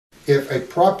If a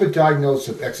proper diagnosis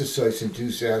of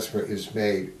exercise-induced asthma is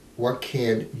made, what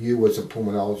can you as a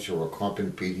pulmonologist or a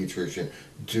competent pediatrician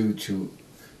do to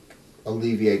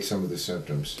alleviate some of the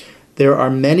symptoms? There are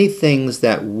many things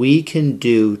that we can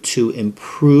do to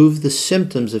improve the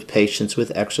symptoms of patients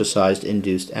with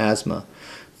exercise-induced asthma.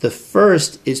 The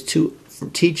first is to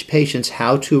teach patients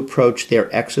how to approach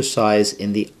their exercise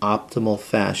in the optimal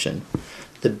fashion.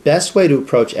 The best way to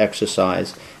approach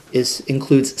exercise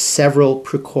includes several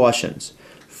precautions.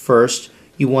 First,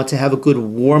 you want to have a good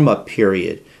warm-up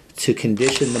period to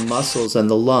condition the muscles and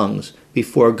the lungs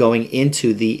before going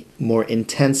into the more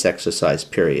intense exercise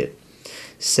period.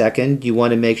 Second, you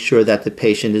want to make sure that the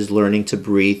patient is learning to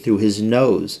breathe through his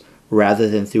nose rather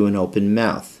than through an open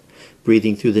mouth.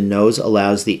 Breathing through the nose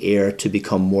allows the air to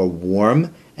become more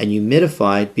warm and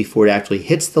humidified before it actually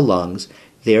hits the lungs,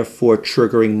 therefore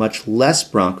triggering much less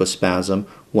bronchospasm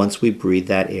once we breathe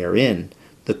that air in.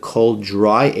 The cold,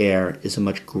 dry air is a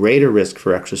much greater risk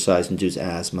for exercise-induced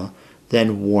asthma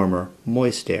than warmer,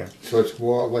 moist air. So it's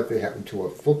more likely to happen to a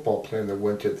football player in the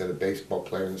winter than a baseball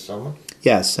player in the summer?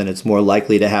 Yes, and it's more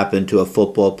likely to happen to a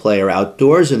football player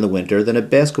outdoors in the winter than a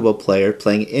basketball player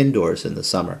playing indoors in the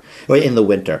summer, or in the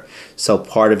winter. So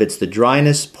part of it's the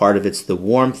dryness, part of it's the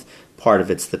warmth, part of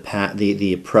it's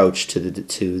the approach to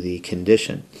the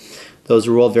condition. Those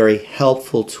are all very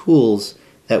helpful tools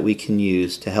that we can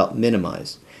use to help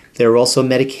minimize. There are also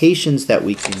medications that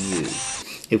we can use.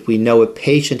 If we know a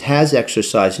patient has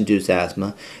exercise-induced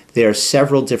asthma, there are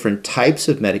several different types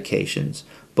of medications,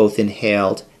 both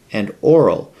inhaled and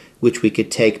oral, which we could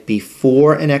take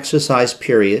before an exercise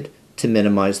period to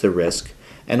minimize the risk,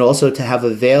 and also to have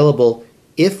available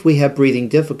if we have breathing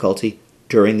difficulty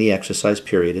during the exercise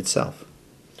period itself.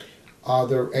 Are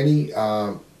there any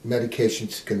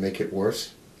medications that can make it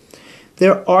worse?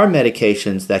 There are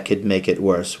medications that could make it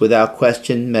worse. Without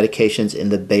question, medications in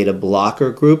the beta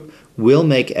blocker group will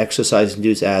make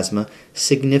exercise-induced asthma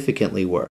significantly worse.